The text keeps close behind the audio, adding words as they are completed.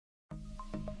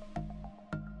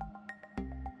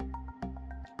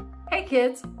Hey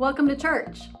kids, welcome to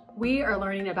church. We are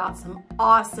learning about some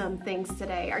awesome things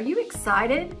today. Are you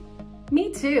excited?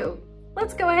 Me too.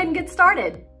 Let's go ahead and get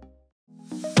started.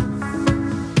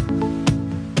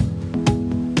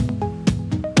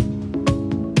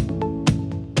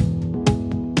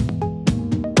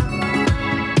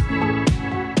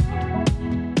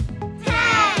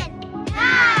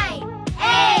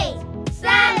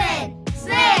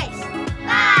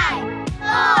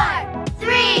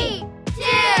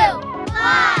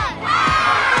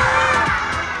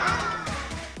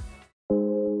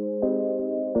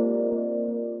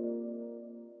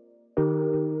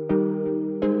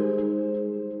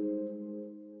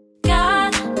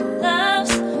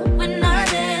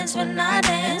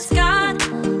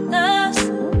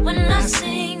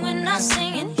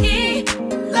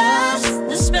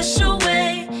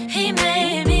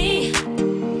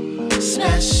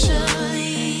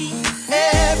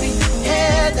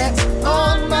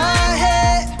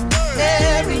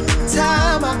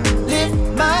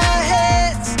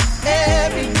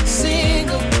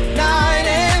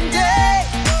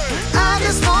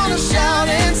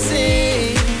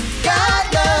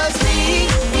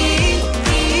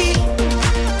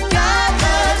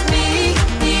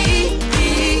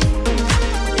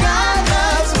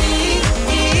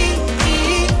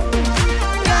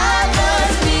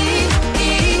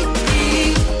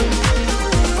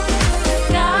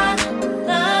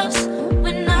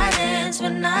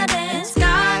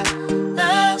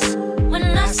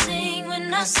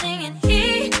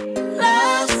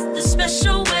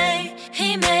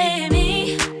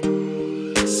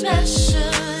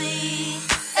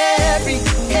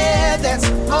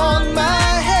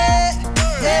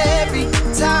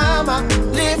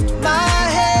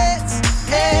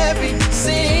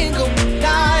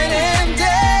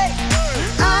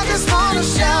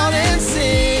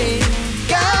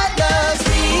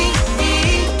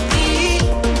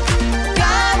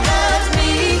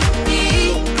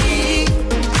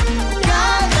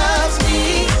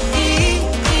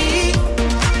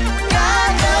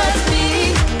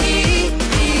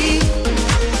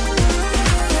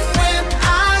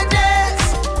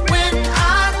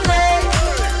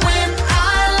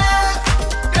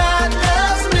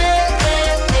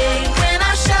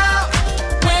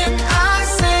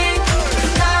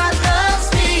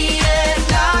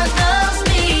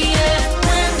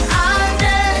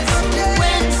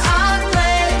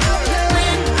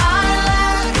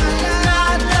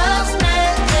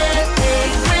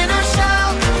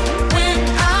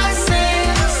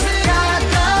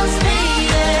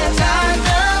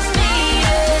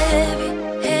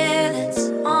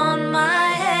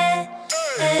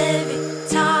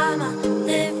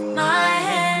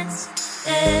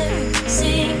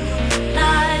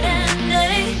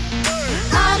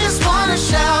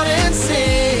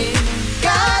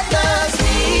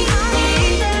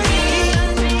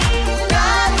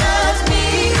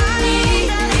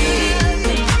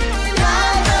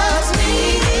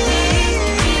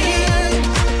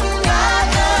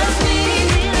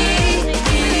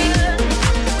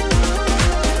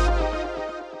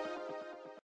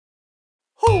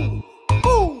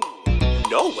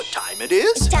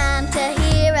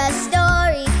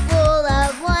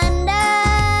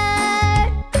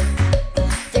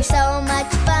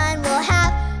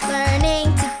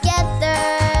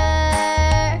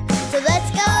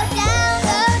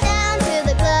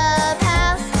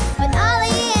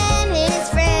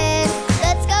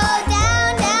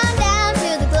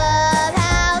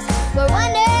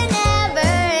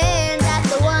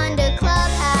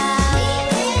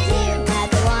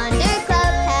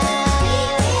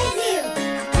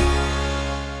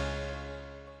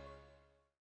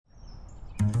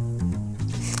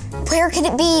 Where could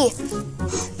it be?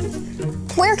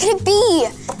 Where could it be?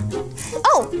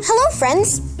 Oh, hello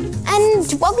friends,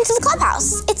 and welcome to the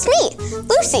clubhouse. It's me,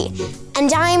 Lucy,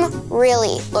 and I'm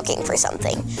really looking for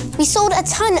something. We sold a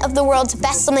ton of the world's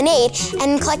best lemonade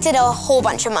and collected a whole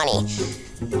bunch of money,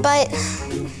 but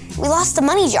we lost the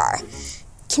money jar.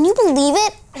 Can you believe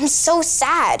it? I'm so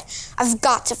sad. I've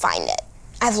got to find it.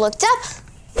 I've looked up,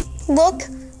 look.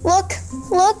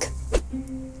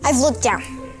 I've looked down.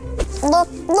 Look.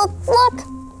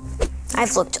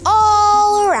 I've looked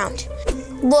all around.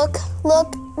 Look.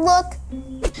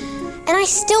 And I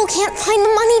still can't find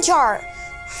the money jar.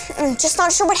 I'm just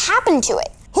not sure what happened to it.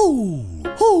 Ho!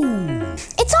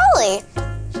 It's Ollie.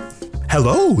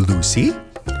 Hello, Lucy.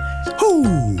 Ho!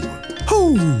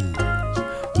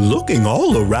 Looking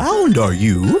all around, are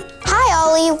you? Hi,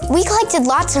 Ollie. We collected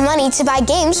lots of money to buy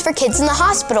games for kids in the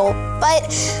hospital, but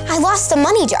I lost the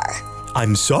money jar.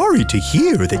 I'm sorry to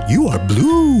hear that you are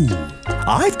blue.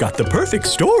 I've got the perfect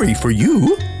story for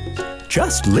you.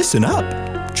 Just listen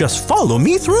up. Just follow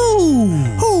me through.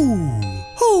 Hoo,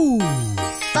 hoo.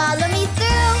 Follow me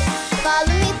through,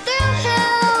 follow me through,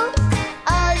 who?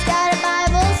 Ollie's got a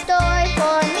Bible story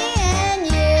for me and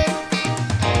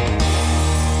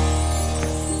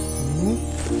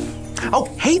you. Oh,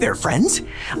 hey there, friends.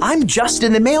 I'm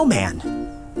Justin the mailman.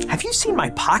 Have you seen my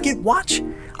pocket watch?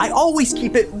 I always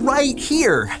keep it right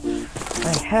here.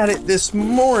 I had it this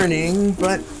morning,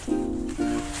 but...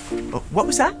 What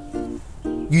was that?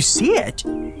 You see it?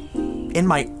 In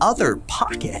my other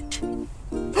pocket.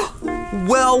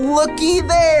 Well, looky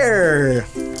there.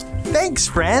 Thanks,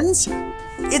 friends.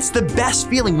 It's the best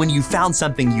feeling when you found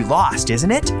something you lost,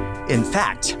 isn't it? In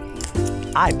fact,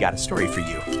 I've got a story for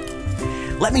you.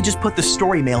 Let me just put the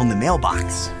story mail in the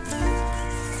mailbox.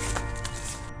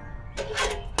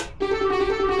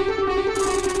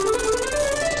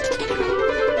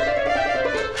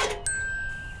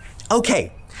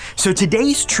 Okay, so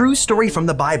today's true story from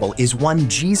the Bible is one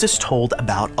Jesus told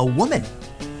about a woman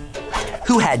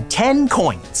who had 10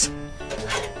 coins.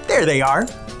 There they are.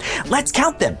 Let's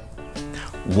count them.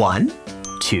 1,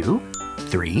 2,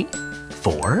 3,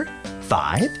 4,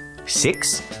 5,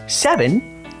 6,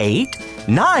 7, 8,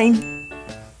 9.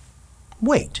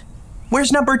 Wait,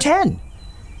 where's number 10?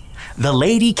 The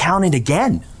lady counted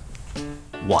again.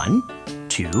 1,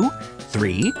 2,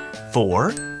 3,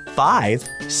 4, 5,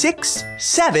 6,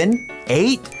 7,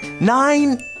 8,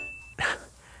 9.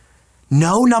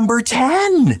 No number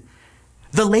 10.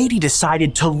 The lady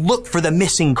decided to look for the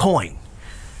missing coin.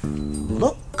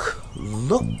 Look,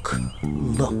 look,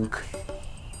 look.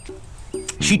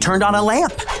 She turned on a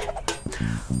lamp.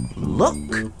 Look,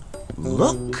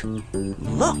 look,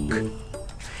 look.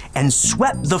 And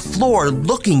swept the floor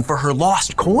looking for her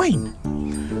lost coin.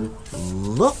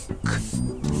 Look,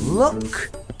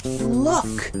 look,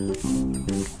 look.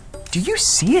 Do you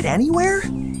see it anywhere?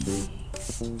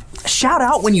 Shout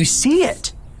out when you see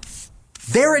it.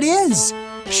 There it is.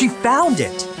 She found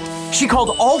it. She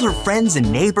called all her friends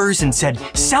and neighbors and said,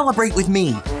 "Celebrate with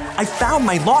me. I found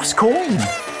my lost coin."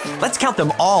 Let's count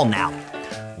them all now.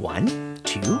 1,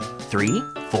 2, 3,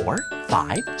 4,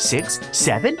 5, 6,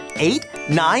 7, 8,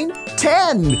 9,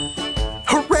 10.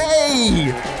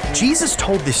 Hooray! Jesus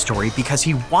told this story because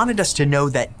he wanted us to know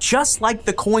that just like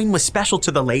the coin was special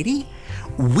to the lady,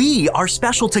 we are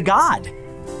special to God.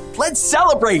 Let's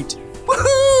celebrate!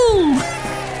 Woohoo!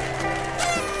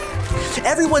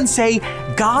 Everyone say,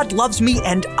 "God loves me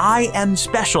and I am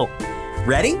special."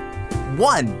 Ready?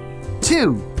 1,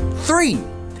 2, 3.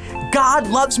 God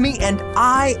loves me and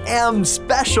I am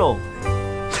special.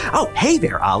 Oh, hey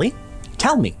there, Ollie.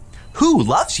 Tell me, who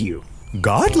loves you?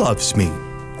 God loves me.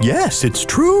 Yes, it's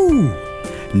true.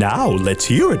 Now let's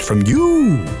hear it from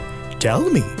you. Tell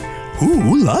me,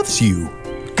 who loves you?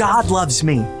 God loves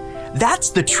me. That's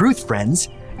the truth, friends.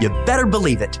 You better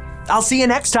believe it. I'll see you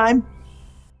next time.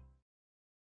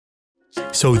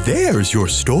 So there's your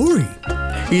story.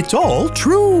 It's all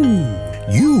true.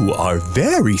 You are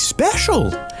very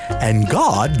special, and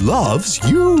God loves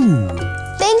you.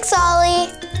 Thanks, Ollie.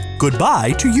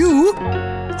 Goodbye to you.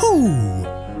 Hoo,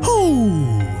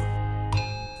 hoo.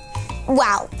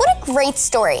 Wow, what a great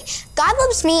story. God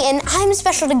loves me and I'm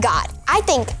special to God. I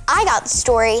think I got the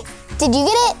story. Did you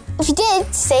get it? If you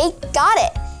did, say got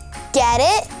it. Get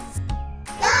it?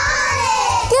 Got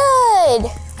it!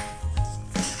 Good.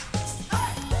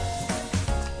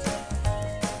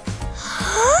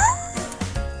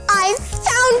 I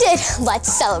found it.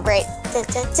 Let's celebrate.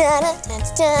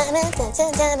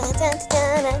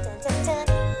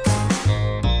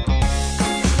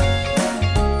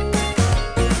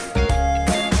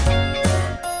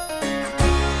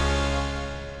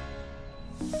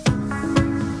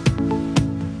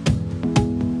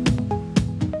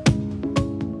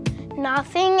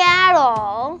 Nothing at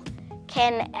all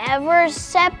can ever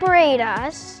separate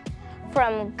us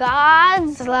from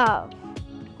God's love.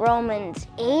 Romans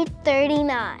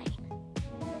 8:39.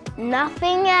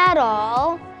 Nothing at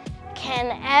all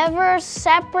can ever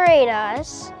separate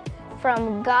us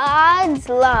from God's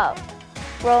love.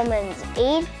 Romans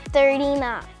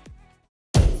 8:39.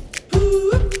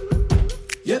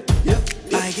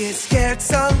 I get scared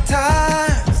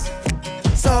sometimes,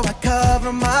 so I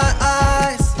cover my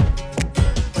eyes.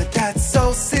 But that's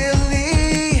so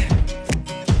silly,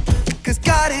 'cause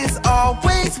God is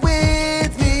always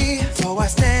with me. So I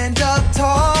stand up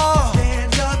tall,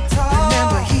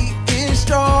 remember He is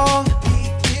strong.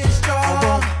 I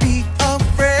won't be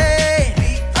afraid,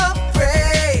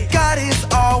 God is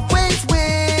always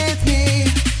with me.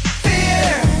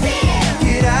 Fear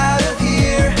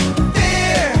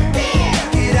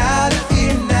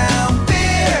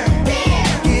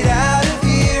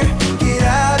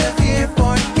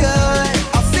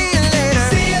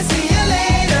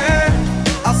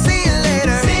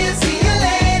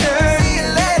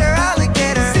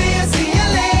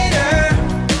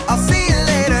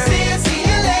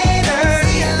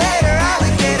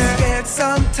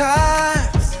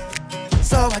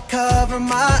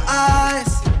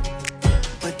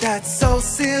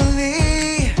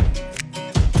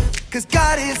 'cause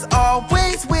God is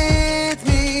always with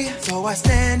me. So I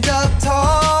stand up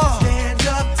tall,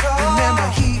 remember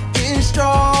He is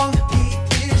strong,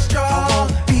 I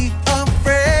won't be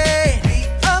afraid,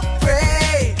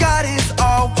 God is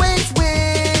always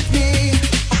with me.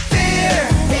 Fear,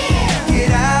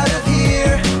 get out of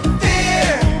here.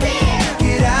 Fear,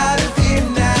 get out of here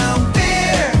now.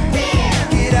 Fear,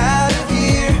 get out of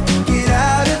here. Get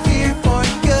out of here for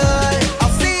good.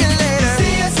 I'll see you later.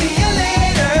 See you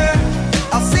later.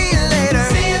 I'll see you later.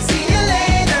 See you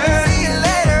later. See you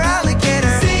later,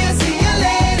 alligator. See you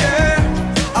later.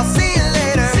 I'll see you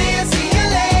later. See you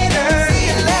later. See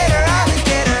you later,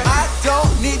 alligator. I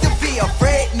don't need to be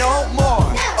afraid no more.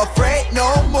 Afraid no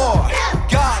more.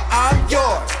 God, I'm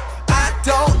yours. I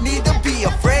don't need to be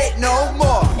afraid no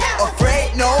more. Afraid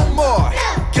no more.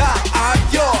 God, I'm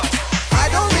yours. I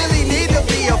don't really need to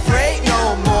be afraid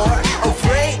no more.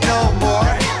 Afraid no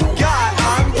more. God,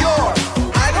 I'm yours.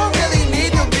 I don't really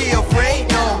need to be afraid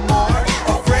no more.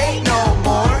 Afraid no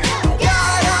more.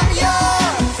 God, I'm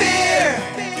yours. Fear,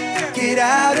 get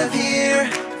out of here.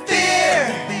 Fear,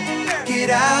 get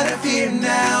out of here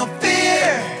now. Fear,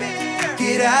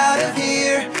 get out of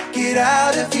here. Get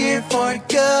out of here for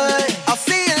good.